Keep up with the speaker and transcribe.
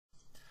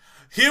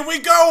Here we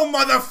go,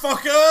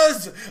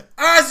 motherfuckers!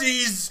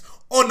 Azzy's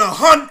on a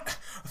hunt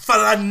for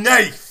a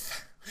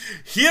knife.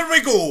 Here we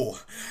go.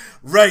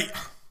 Right,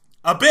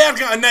 I better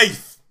get a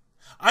knife.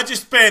 I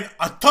just spent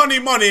a ton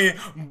of money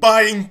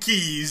buying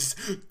keys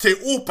to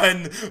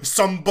open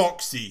some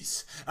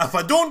boxes. If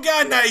I don't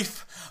get a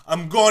knife,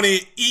 I'm gonna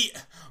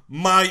eat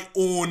my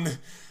own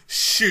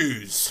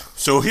shoes.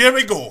 So here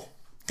we go.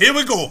 Here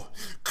we go.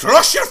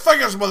 Cross your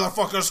fingers,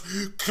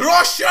 motherfuckers.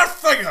 Cross your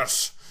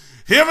fingers.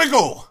 Here we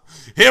go.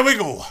 Here we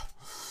go.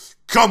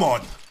 Come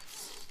on.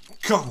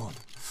 Come on.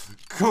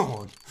 Come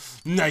on.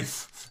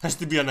 Knife. Has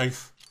to be a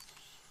knife.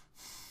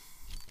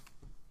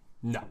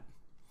 No.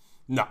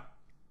 No.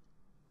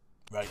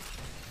 Right.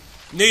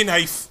 No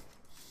knife.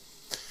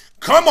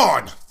 Come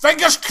on.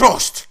 Fingers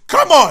crossed.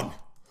 Come on.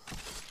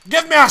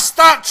 Give me a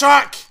Star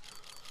Trek.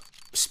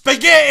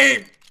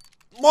 Spaghetti.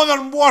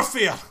 Modern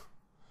Warfare.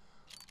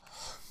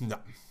 No.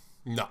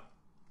 No.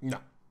 No.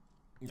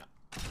 No.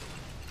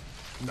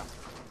 No.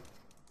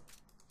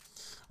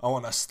 I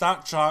want a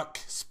Star Trek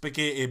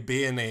Spaghetti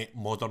Bayonet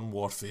Modern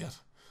Warfare.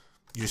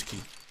 Use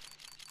key.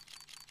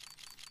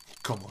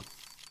 Come on.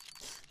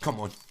 Come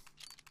on.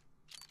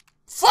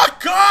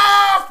 Fuck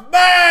off,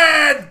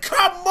 man!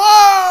 Come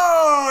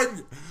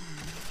on!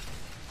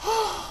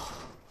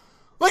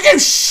 Look how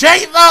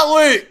shite that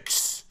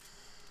looks!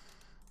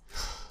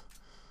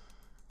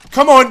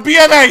 Come on, be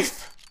a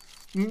knife!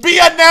 Be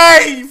a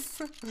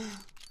knife!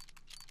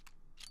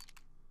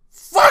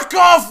 Fuck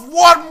off,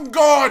 worm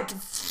god!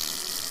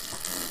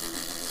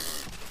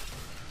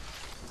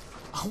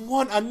 I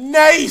want a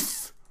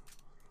knife!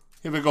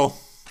 Here we go.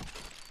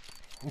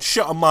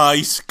 Shut my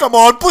eyes. Come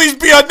on, please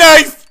be a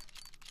knife!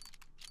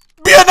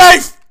 Be a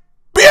knife!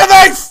 Be a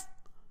knife!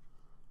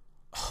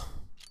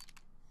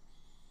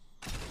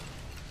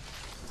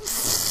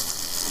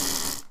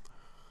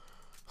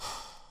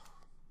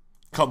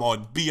 Come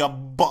on, be a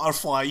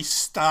butterfly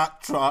Star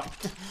Trek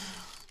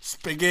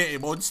spaghetti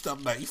monster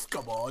knife,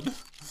 come on.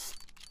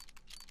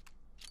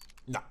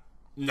 Nah,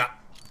 nah,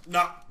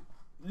 nah,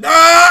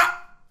 nah!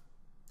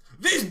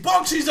 These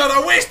boxes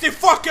are a waste of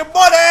fucking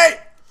money!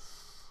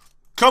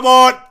 Come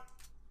on!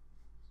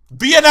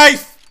 Be a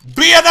knife!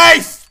 Be a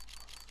knife!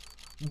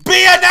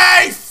 Be a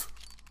knife!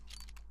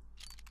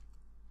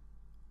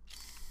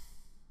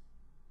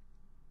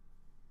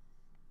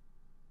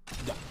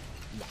 Nah,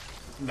 nah,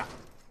 nah.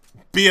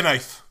 Be a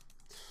knife.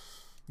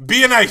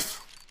 Be a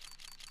knife.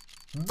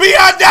 Be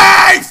a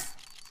knife!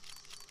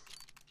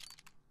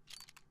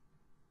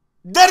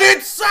 Did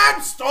it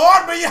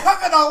sandstorm? Are you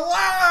having a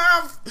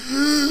laugh?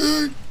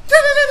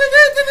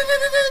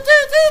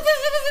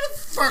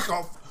 Fuck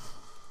off.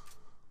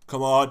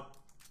 Come on.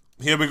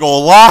 Here we go.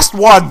 Last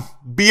one.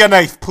 Be a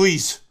knife,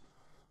 please.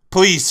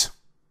 Please.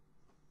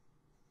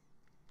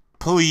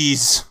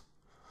 Please.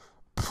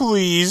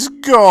 Please,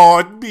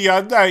 God, be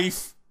a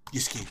knife.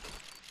 Use key.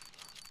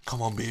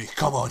 Come on, baby.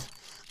 Come on.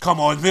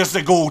 Come on. Where's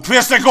the gold?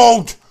 Where's the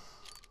gold?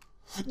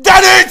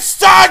 Did it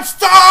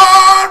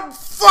sandstorm?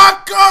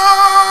 Fuck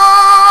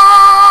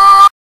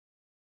off!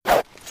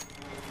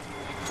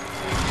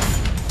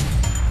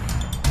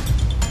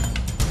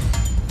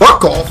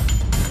 Fuck off!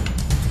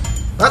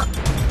 That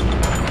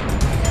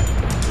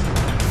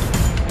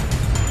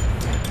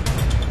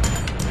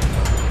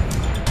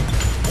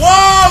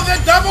Whoa, the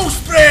double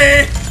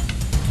spray!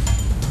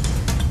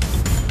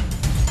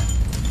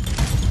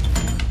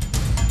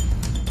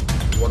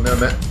 one there,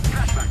 mate.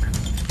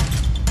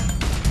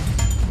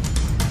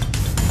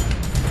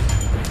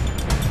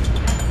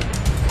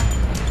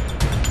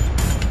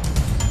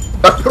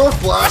 A pro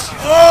flash!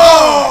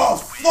 Oh,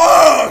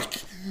 fuck!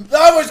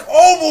 That was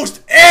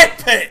almost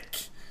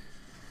epic!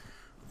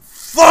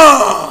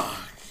 Fuck!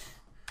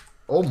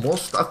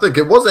 Almost. I think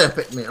it was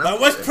epic, mate. That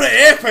was pretty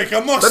epic, I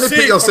must Didn't say.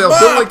 put yourself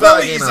for down my like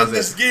that again, abilities in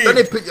this game.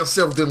 Didn't put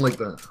yourself down like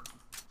that.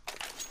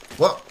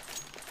 What?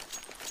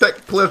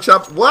 Pick player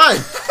champ. Why?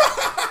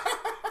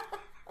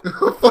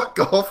 Fuck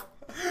off.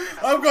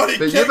 I'm gonna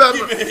kick you,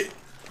 mate.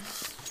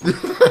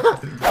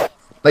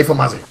 Knife for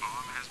Mazzy.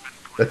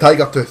 The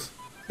tiger tooth.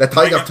 The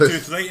tiger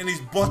tooth. Right in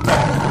his butt.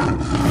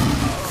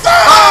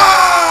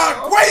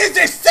 Fuck! Why is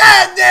he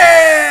standing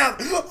there?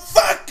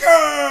 Fuck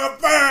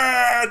off,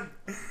 man!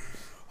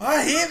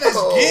 I hate this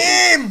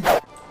game!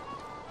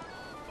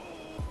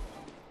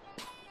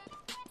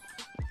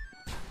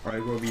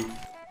 Alright, go B.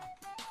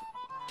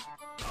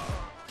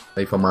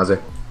 Knife for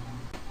Mazzy.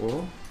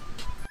 Oh.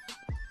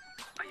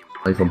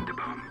 Knife him.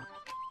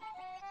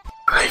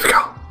 Knife go.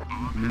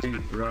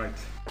 Right.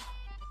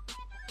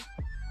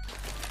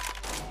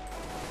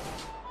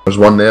 There's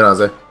one there,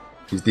 Azzy.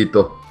 He's dead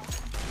though.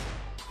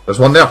 There's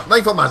one there.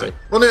 Knife him, Azzy.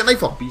 Run out,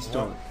 knife him. Beast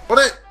on. Run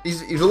out.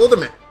 He's reloading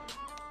me.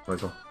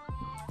 Knife him.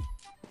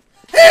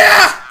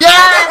 Yeah!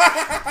 Yeah!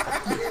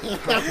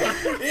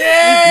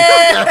 Yeah!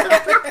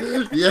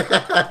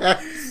 Yeah!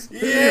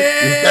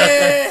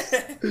 Yeah!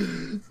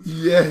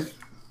 Yeah!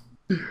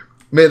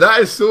 Mate, that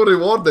is so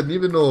rewarding,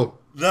 even though...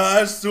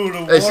 That is so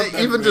rewarding.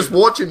 Even just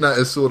watching that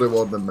is so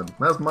rewarding, man.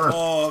 That's mad.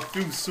 Oh, it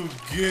feels so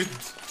good.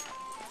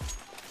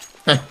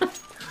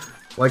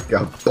 Like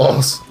a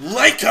boss.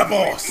 Like a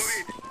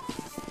boss!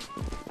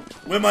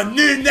 With my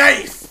new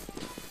knife!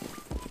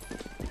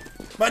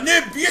 My new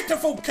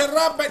beautiful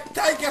Karambit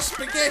Tiger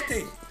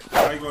Spaghetti!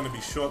 Am I going to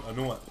be shot? I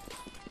know it.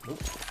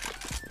 Nope.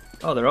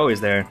 Oh, they're always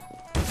there.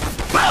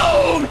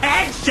 Boom!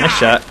 Headshot! Nice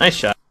shot, nice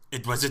shot.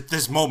 It was at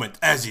this moment,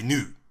 as he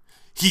knew,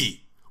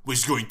 he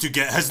was going to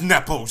get his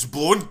nipples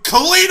blown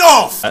clean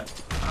off! Got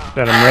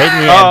him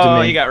right in the abdomen.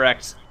 Oh, he got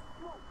wrecked.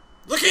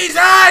 Look at his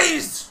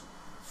eyes!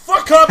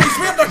 Fuck up, he's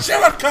wearing a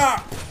shower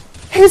cap!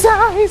 His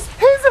eyes!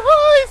 His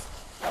eyes!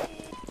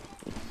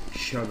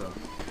 Shut up.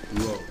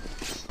 Whoa.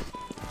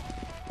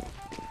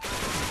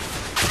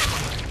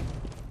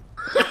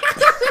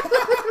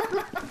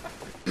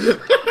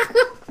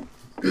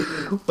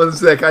 One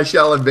sec, I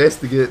shall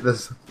investigate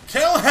this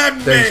Kill him,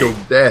 potential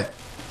mate! death.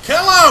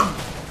 Kill him!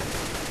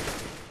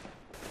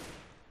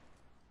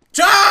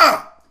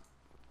 Ja!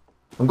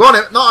 I'm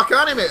going to. No, I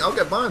can't, mate. I'll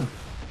get banned.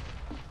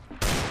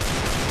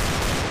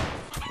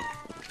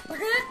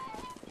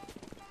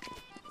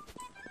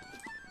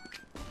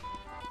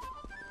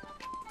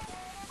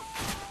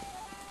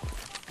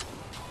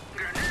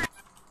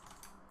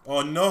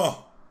 Oh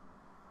no!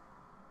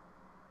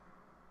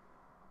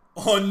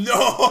 Oh no!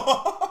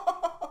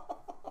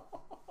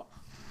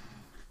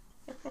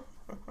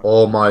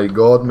 Oh my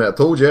god, mate. I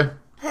told you.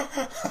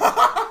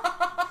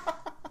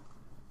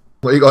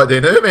 What you got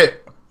to do now, mate?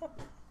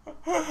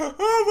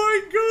 Oh my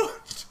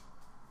god!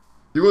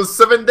 You go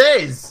 7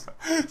 days.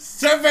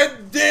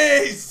 7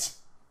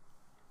 days!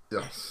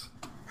 Yes.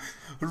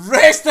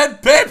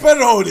 Rested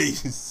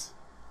pepperonis!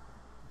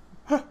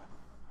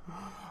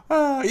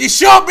 He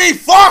shot me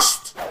first!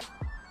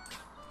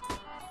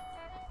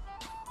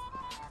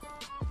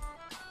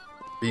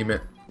 Beam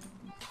it.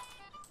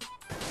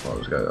 Oh,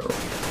 this guy.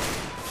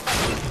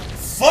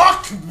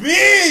 Fuck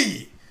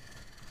me!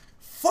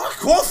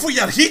 Fuck off with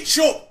your heat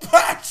shot,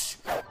 bitch!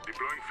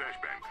 Deploying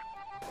flashbang.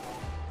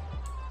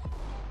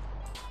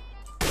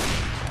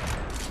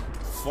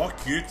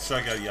 Fuck you,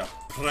 Trigger, you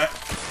prick.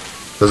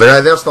 There's a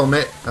guy there still,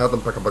 mate. I had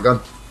him pick up a gun.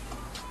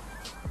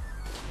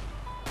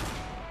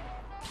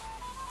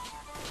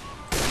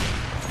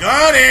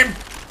 Got him!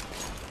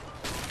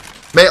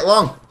 Mate,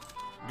 long.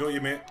 Got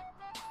you, mate.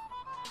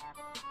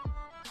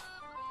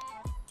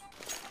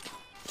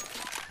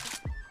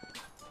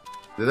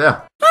 You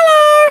there?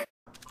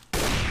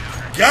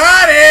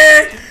 Got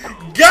it!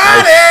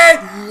 Got it!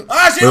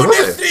 Ozzy Where with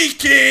was the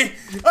 3K!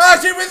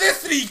 Ozzy with the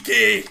 3K!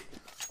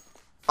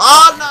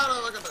 Oh, no,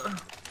 no, look at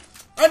that.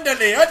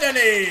 Underlay,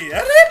 underlay!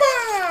 Arriba!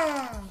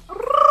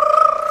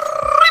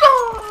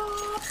 Arriba!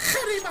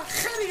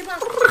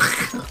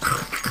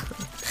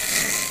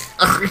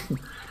 Arriba!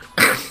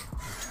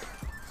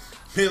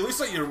 Hey, it looks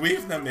like you're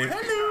waving at me.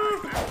 Hello!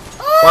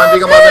 One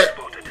thing about it.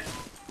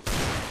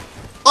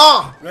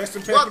 Oh! Rest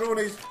in What?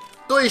 pepperonis.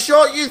 So he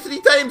shot you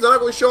 3 times and I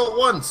got shot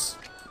once.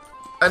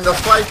 And there's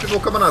 5 people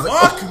coming at us.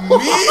 Fuck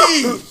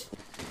me!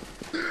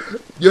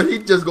 Your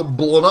heat just got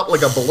blown up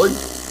like a balloon.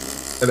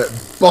 And it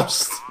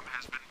burst.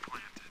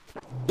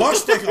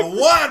 Burst like a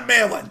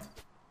watermelon!